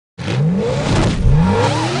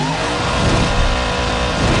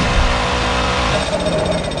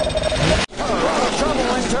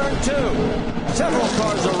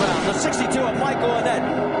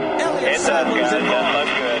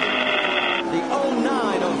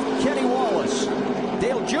'09 of Kenny Wallace.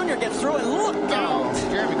 Dale Jr. gets through, and look out!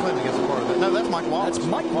 Jeremy Clinton gets a part of it. No, that's Mike Wallace. That's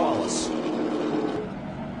Mike Wallace.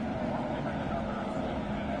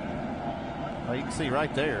 Well, you can see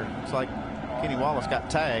right there. It's like Kenny Wallace got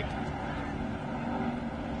tagged.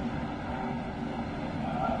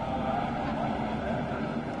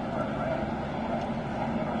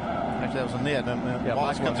 Actually, that was a net. Yeah,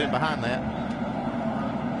 Wallace comes in behind that.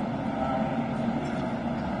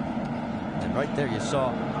 And right there, you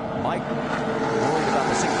saw Mike worried about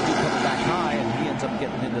the 60 coming back high, and he ends up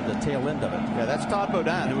getting into the tail end of it. Yeah, that's Todd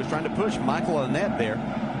Bodine, who was trying to push Michael Annette there.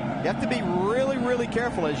 You have to be really, really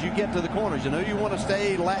careful as you get to the corners. You know you want to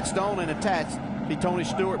stay latched on and attached. See Tony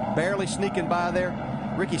Stewart barely sneaking by there.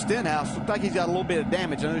 Ricky Stenhouse looks like he's got a little bit of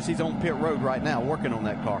damage. I notice he's on pit road right now working on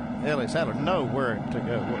that car. Elliott Sadler nowhere to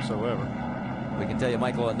go whatsoever. We can tell you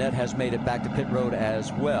Michael Annette has made it back to pit road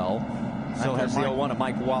as well. So has the 01 of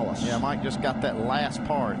Mike Wallace. Yeah, Mike just got that last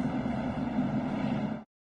part.